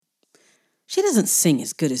She doesn't sing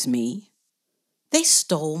as good as me. They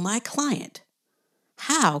stole my client.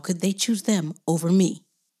 How could they choose them over me?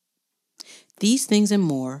 These things and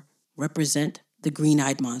more represent the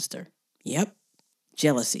green-eyed monster. Yep,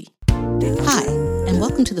 jealousy. Hi, and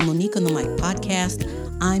welcome to the Monique on the Mic podcast.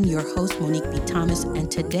 I'm your host, Monique B. Thomas,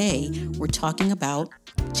 and today we're talking about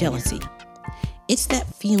jealousy. It's that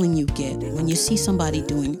feeling you get when you see somebody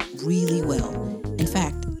doing really well. In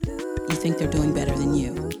fact, you think they're doing better than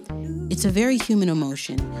you. It's a very human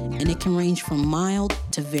emotion, and it can range from mild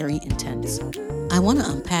to very intense. I want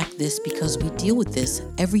to unpack this because we deal with this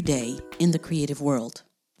every day in the creative world.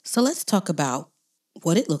 So let's talk about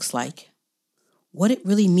what it looks like, what it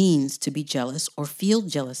really means to be jealous or feel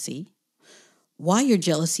jealousy, why your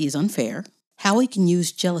jealousy is unfair, how we can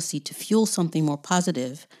use jealousy to fuel something more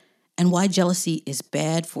positive, and why jealousy is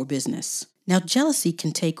bad for business. Now, jealousy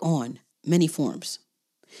can take on many forms.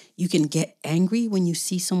 You can get angry when you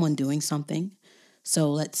see someone doing something. So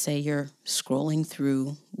let's say you're scrolling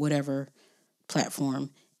through whatever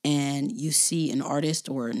platform and you see an artist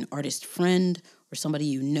or an artist friend or somebody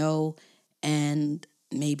you know, and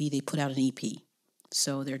maybe they put out an EP.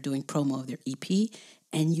 So they're doing promo of their EP,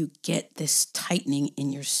 and you get this tightening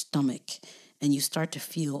in your stomach, and you start to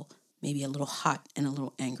feel maybe a little hot and a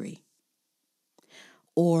little angry.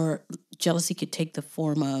 Or jealousy could take the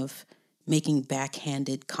form of making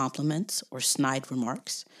backhanded compliments or snide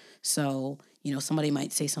remarks. So, somebody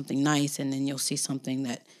might say something nice, and then you'll see something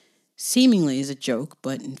that seemingly is a joke,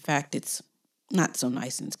 but in fact it's not so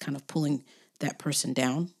nice, and it's kind of pulling that person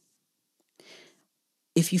down.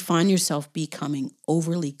 If you find yourself becoming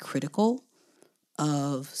overly critical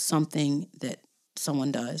of something that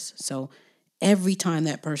someone does, so every time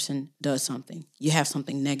that person does something, you have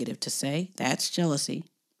something negative to say, that's jealousy.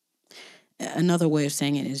 Another way of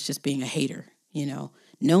saying it is just being a hater.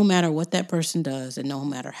 No matter what that person does and no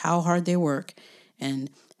matter how hard they work and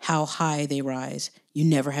how high they rise, you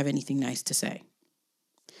never have anything nice to say.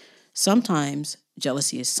 Sometimes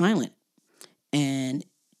jealousy is silent, and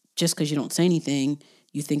just because you don't say anything,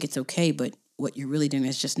 you think it's okay, but what you're really doing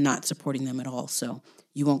is just not supporting them at all. So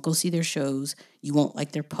you won't go see their shows, you won't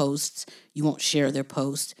like their posts, you won't share their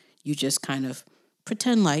posts, you just kind of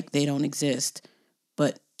pretend like they don't exist,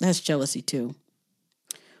 but that's jealousy too.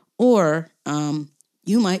 Or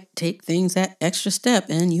you might take things that extra step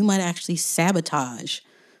and you might actually sabotage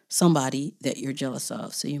somebody that you're jealous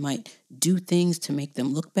of. So you might do things to make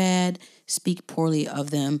them look bad, speak poorly of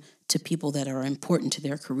them to people that are important to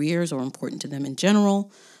their careers or important to them in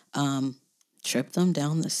general, trip them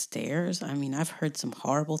down the stairs. I've heard some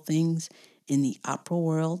horrible things in the opera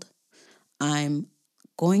world. I'm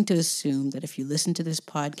going to assume that if you listen to this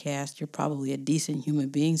podcast, you're probably a decent human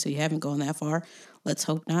being, so you haven't gone that far. Let's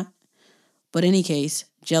hope not. But in any case,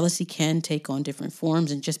 jealousy can take on different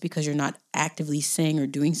forms, and just because you're not actively saying or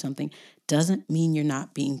doing something doesn't mean you're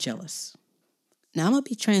not being jealous. Now, I'm going to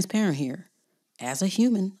be transparent here. As a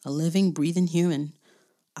human, a living, breathing human,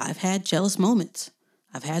 I've had jealous moments.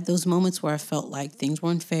 I've had those moments where I felt like things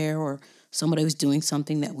were unfair or somebody was doing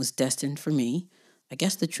something that was destined for me. I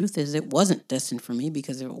guess the truth is it wasn't destined for me,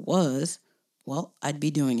 because if it was, well, I'd be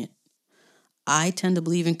doing it. I tend to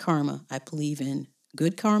believe in karma. I believe in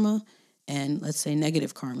good karma and, let's say,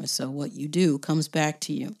 negative karma. So what you do comes back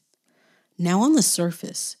to you. Now, on the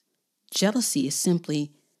surface, jealousy is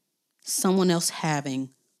simply someone else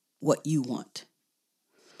having what you want.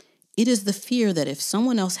 It is the fear that if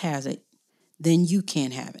someone else has it, then you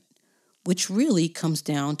can't have it, which really comes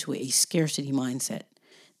down to a scarcity mindset.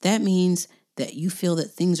 That means that you feel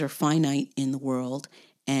that things are finite in the world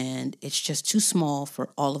and it's just too small for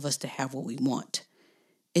all of us to have what we want.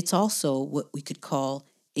 It's also what we could call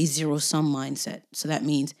a zero-sum mindset. So that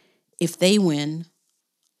means if they win,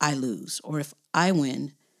 I lose, or if I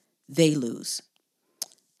win, they lose.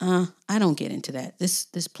 I don't get into that.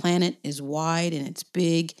 This planet is wide and it's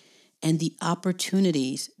big, and the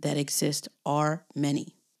opportunities that exist are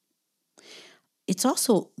many. It's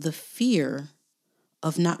also the fear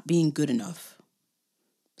of not being good enough.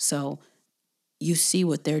 So you see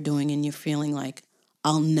what they're doing and you're feeling like,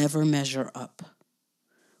 I'll never measure up.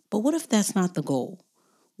 But what if that's not the goal?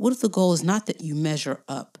 What if the goal is not that you measure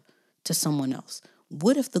up to someone else?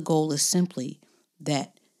 What if the goal is simply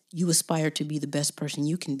that you aspire to be the best person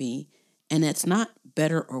you can be, and it's not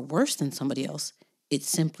better or worse than somebody else? It's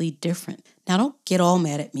simply different. Now, don't get all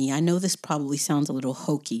mad at me. I know this probably sounds a little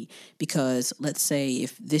hokey because let's say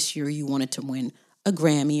if this year you wanted to win a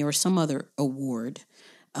Grammy or some other award,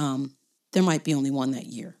 there might be only one that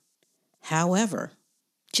year. However,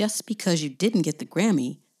 just because you didn't get the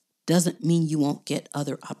Grammy doesn't mean you won't get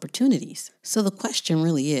other opportunities. So the question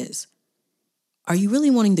really is, are you really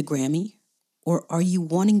wanting the Grammy, Or are you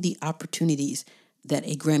wanting the opportunities that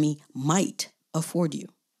a Grammy might afford you?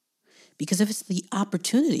 Because if it's the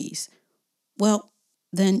opportunities, well,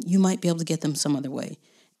 then you might be able to get them some other way.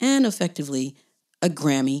 And effectively, a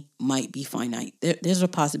Grammy might be finite. There's a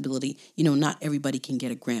possibility, not everybody can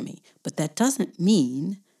get a Grammy, but that doesn't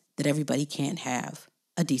mean that everybody can't have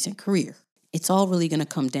a decent career. It's all really going to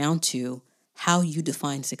come down to how you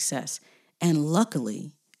define success. And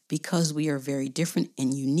luckily, because we are very different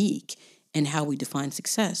and unique in how we define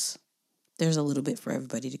success, there's a little bit for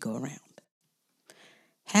everybody to go around.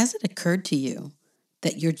 Has it occurred to you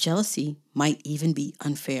that your jealousy might even be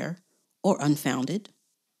unfair or unfounded?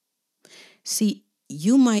 See,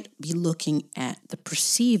 you might be looking at the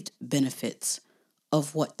perceived benefits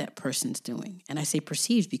of what that person's doing. And I say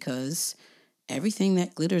perceived because everything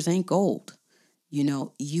that glitters ain't gold.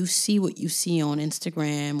 You see what you see on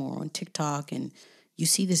Instagram or on TikTok, and you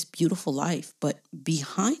see this beautiful life, but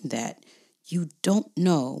behind that, you don't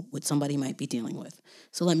know what somebody might be dealing with.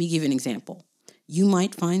 So let me give you an example. You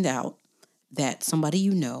might find out that somebody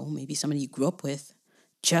maybe somebody you grew up with,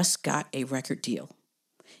 just got a record deal.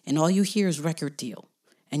 And all you hear is record deal.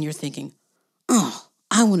 And you're thinking, oh,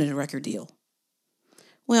 I wanted a record deal.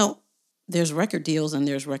 Well, there's record deals and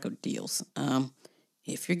there's record deals.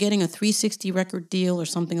 If you're getting a 360 record deal or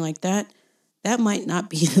something like that, that might not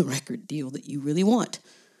be the record deal that you really want.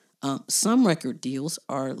 Some record deals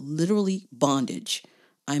are literally bondage.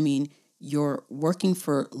 I mean, you're working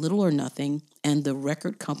for little or nothing, and the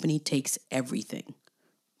record company takes everything,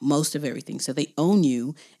 most of everything. So they own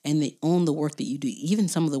you, and they own the work that you do, even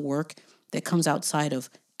some of the work that comes outside of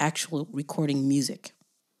actual recording music.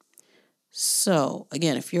 So,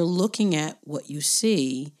 again, if you're looking at what you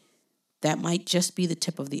see, that might just be the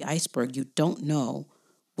tip of the iceberg. You don't know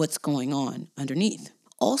what's going on underneath.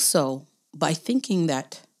 Also, by thinking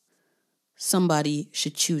that somebody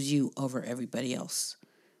should choose you over everybody else,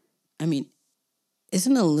 I mean,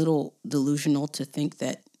 isn't it a little delusional to think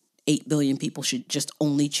that 8 billion people should just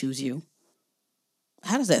only choose you?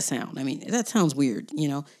 How does that sound? I mean, that sounds weird,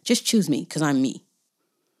 just choose me because I'm me.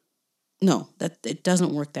 No, it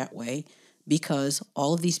doesn't work that way, because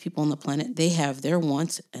all of these people on the planet, they have their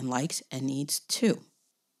wants and likes and needs too.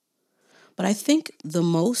 But I think the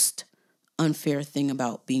most unfair thing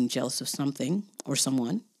about being jealous of something or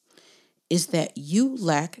someone is that you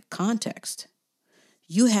lack context.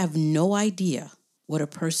 You have no idea what a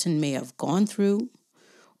person may have gone through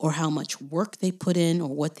or how much work they put in or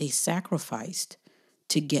what they sacrificed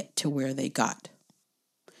to get to where they got.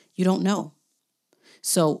 You don't know.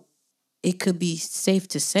 So it could be safe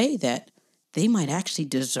to say that they might actually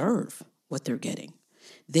deserve what they're getting.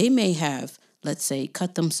 They may have, let's say,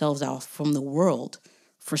 cut themselves off from the world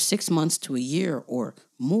for 6 months to a year or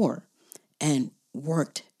more and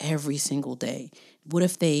worked every single day. What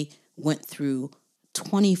if they went through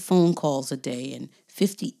 20 phone calls a day and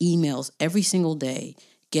 50 emails every single day,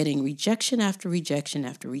 getting rejection after rejection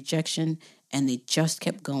after rejection, and they just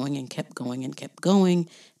kept going and kept going and kept going?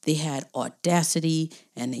 They had audacity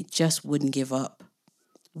and they just wouldn't give up.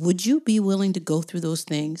 Would you be willing to go through those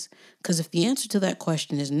things? Because if the answer to that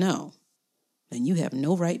question is no, then you have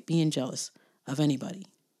no right being jealous of anybody.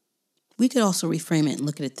 We could also reframe it and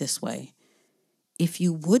look at it this way. If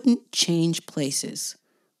you wouldn't change places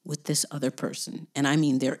with this other person, and I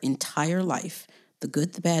mean their entire life, the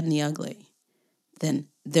good, the bad, and the ugly, then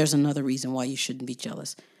there's another reason why you shouldn't be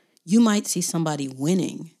jealous. You might see somebody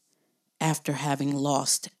winning after having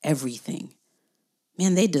lost everything.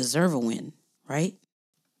 Man, they deserve a win, right?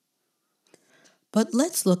 But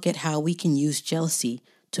let's look at how we can use jealousy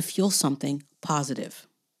to fuel something positive.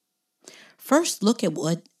 First, look at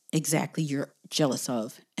what exactly you're jealous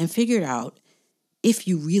of and figure out if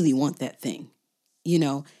you really want that thing.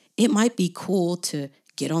 It might be cool to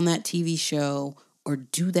get on that TV show or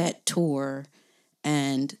do that tour,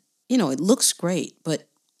 and, it looks great, but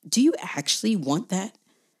do you actually want that?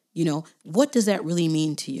 What does that really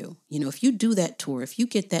mean to you? If you do that tour, if you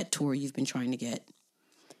get that tour you've been trying to get,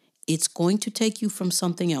 it's going to take you from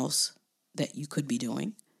something else that you could be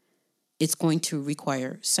doing. It's going to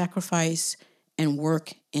require sacrifice and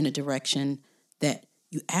work in a direction that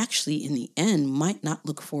you actually, in the end, might not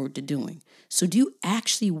look forward to doing. So do you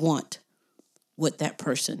actually want what that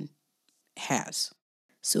person has?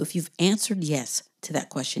 So if you've answered yes to that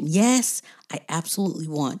question, yes, I absolutely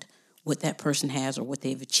want what that person has or what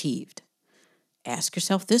they've achieved, ask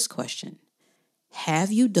yourself this question.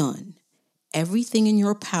 Have you done everything in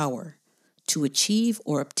your power to achieve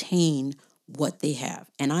or obtain what they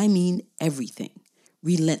have? And I mean everything,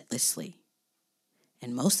 relentlessly.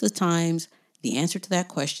 And most of the times, the answer to that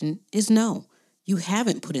question is no. You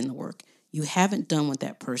haven't put in the work. You haven't done what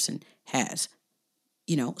that person has,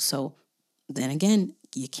 so then again,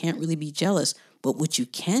 you can't really be jealous. But what you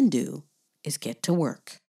can do is get to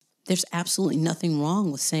work. There's absolutely nothing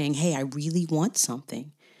wrong with saying, hey, I really want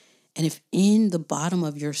something. And if in the bottom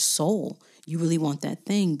of your soul you really want that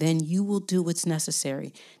thing, then you will do what's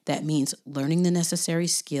necessary. That means learning the necessary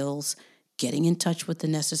skills, getting in touch with the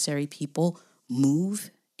necessary people, move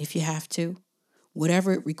if you have to.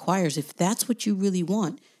 Whatever it requires, if that's what you really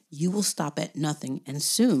want, you will stop at nothing, and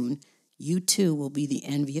soon you too will be the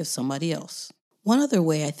envy of somebody else. One other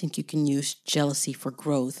way I think you can use jealousy for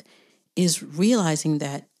growth is realizing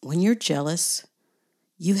that when you're jealous,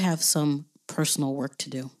 you have some personal work to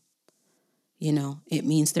do. It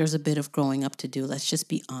means there's a bit of growing up to do. Let's just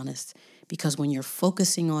be honest. Because when you're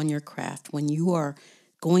focusing on your craft, when you are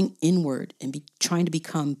going inward and trying to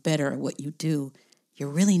become better at what you do, you're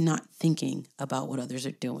really not thinking about what others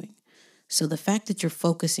are doing. So the fact that you're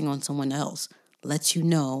focusing on someone else lets you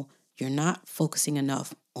know you're not focusing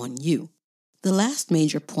enough on you. The last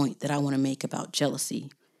major point that I want to make about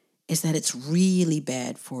jealousy is that it's really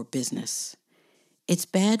bad for business. It's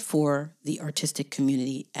bad for the artistic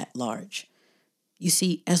community at large. You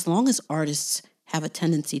see, as long as artists have a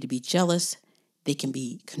tendency to be jealous, they can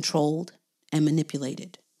be controlled and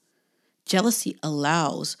manipulated. Jealousy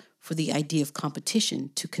allows for the idea of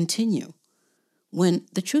competition to continue, when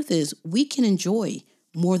the truth is we can enjoy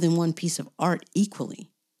more than one piece of art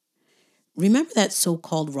equally. Remember that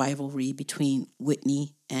so-called rivalry between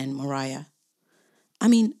Whitney and Mariah? I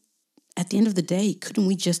mean, at the end of the day, couldn't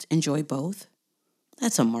we just enjoy both?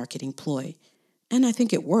 That's a marketing ploy, and I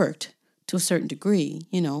think it worked. To a certain degree,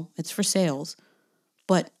 it's for sales,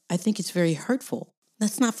 but I think it's very hurtful.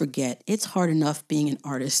 Let's not forget, it's hard enough being an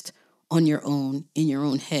artist on your own, in your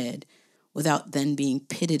own head, without then being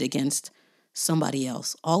pitted against somebody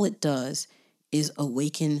else. All it does is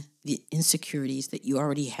awaken the insecurities that you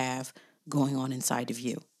already have going on inside of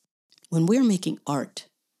you. When we're making art,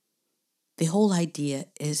 the whole idea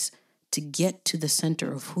is to get to the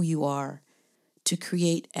center of who you are, to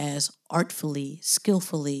create as artfully,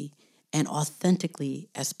 skillfully, and authentically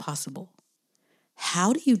as possible.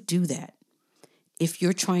 How do you do that if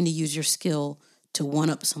you're trying to use your skill to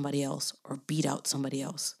one-up somebody else or beat out somebody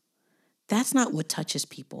else? That's not what touches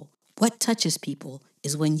people. What touches people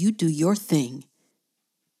is when you do your thing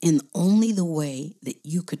in only the way that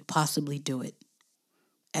you could possibly do it,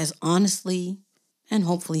 as honestly and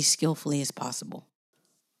hopefully skillfully as possible.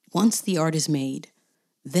 Once the art is made,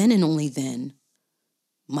 then and only then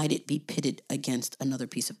might it be pitted against another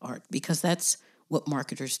piece of art, because that's what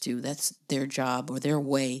marketers do. That's their job or their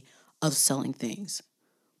way of selling things.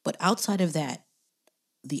 But outside of that,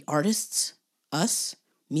 the artists, us,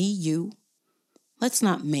 me, you, let's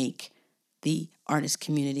not make the artist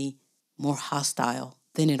community more hostile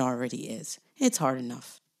than it already is. It's hard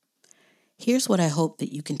enough. Here's what I hope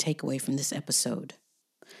that you can take away from this episode.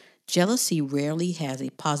 Jealousy rarely has a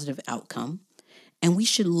positive outcome, and we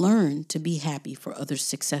should learn to be happy for others'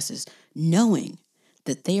 successes, knowing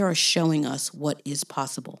that they are showing us what is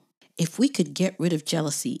possible. If we could get rid of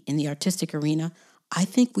jealousy in the artistic arena, I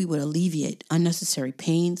think we would alleviate unnecessary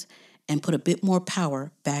pains and put a bit more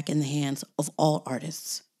power back in the hands of all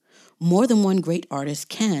artists. More than one great artist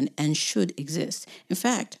can and should exist. In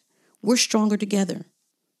fact, we're stronger together.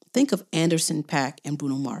 Think of Anderson .Paak and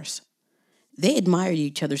Bruno Mars. They admired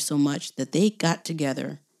each other so much that they got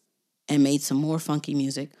together and made some more funky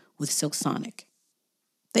music with Silk Sonic.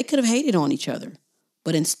 They could have hated on each other,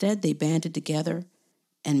 but instead they banded together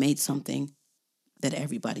and made something that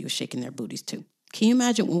everybody was shaking their booties to. Can you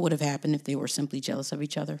imagine what would have happened if they were simply jealous of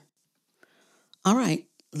each other? All right,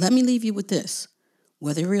 let me leave you with this.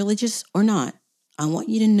 Whether religious or not, I want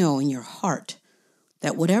you to know in your heart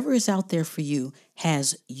that whatever is out there for you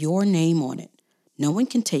has your name on it. No one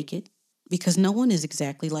can take it because no one is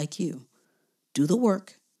exactly like you. Do the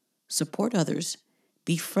work, support others,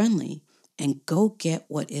 be friendly, and go get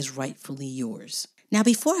what is rightfully yours. Now,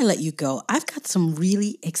 before I let you go, I've got some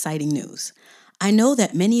really exciting news. I know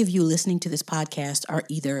that many of you listening to this podcast are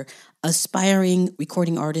either aspiring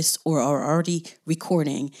recording artists or are already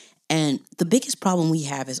recording. And the biggest problem we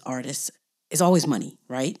have as artists is always money,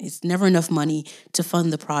 right? It's never enough money to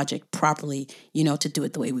fund the project properly, to do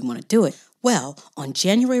it the way we want to do it. Well, on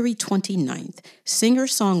January 29th,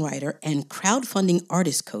 singer-songwriter and crowdfunding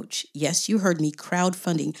artist coach, yes, you heard me,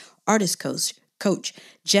 crowdfunding artist coach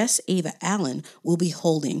Jess Ava Allen will be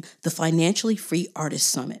holding the Financially Free Artist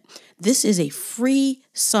Summit. This is a free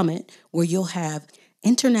summit where you'll have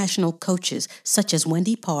international coaches such as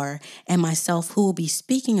Wendy Parr and myself who will be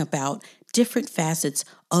speaking about different facets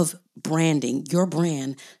of branding your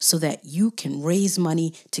brand so that you can raise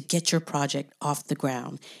money to get your project off the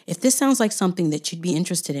ground. If this sounds like something that you'd be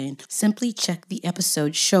interested in, simply check the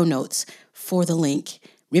episode show notes for the link.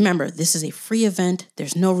 Remember, this is a free event.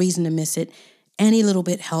 There's no reason to miss it. Any little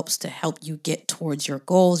bit helps to help you get towards your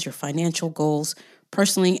goals, your financial goals.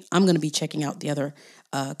 Personally, I'm going to be checking out the other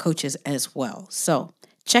coaches as well. So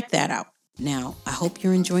check that out. Now, I hope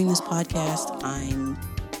you're enjoying this podcast. I'm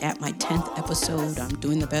at my 10th episode. I'm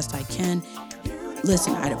doing the best I can.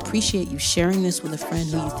 Listen, I'd appreciate you sharing this with a friend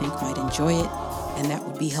who you think might enjoy it, and that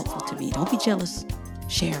would be helpful to me. Don't be jealous.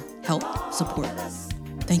 Share, help, support.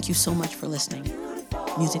 Thank you so much for listening.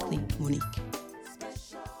 Musically, Monique.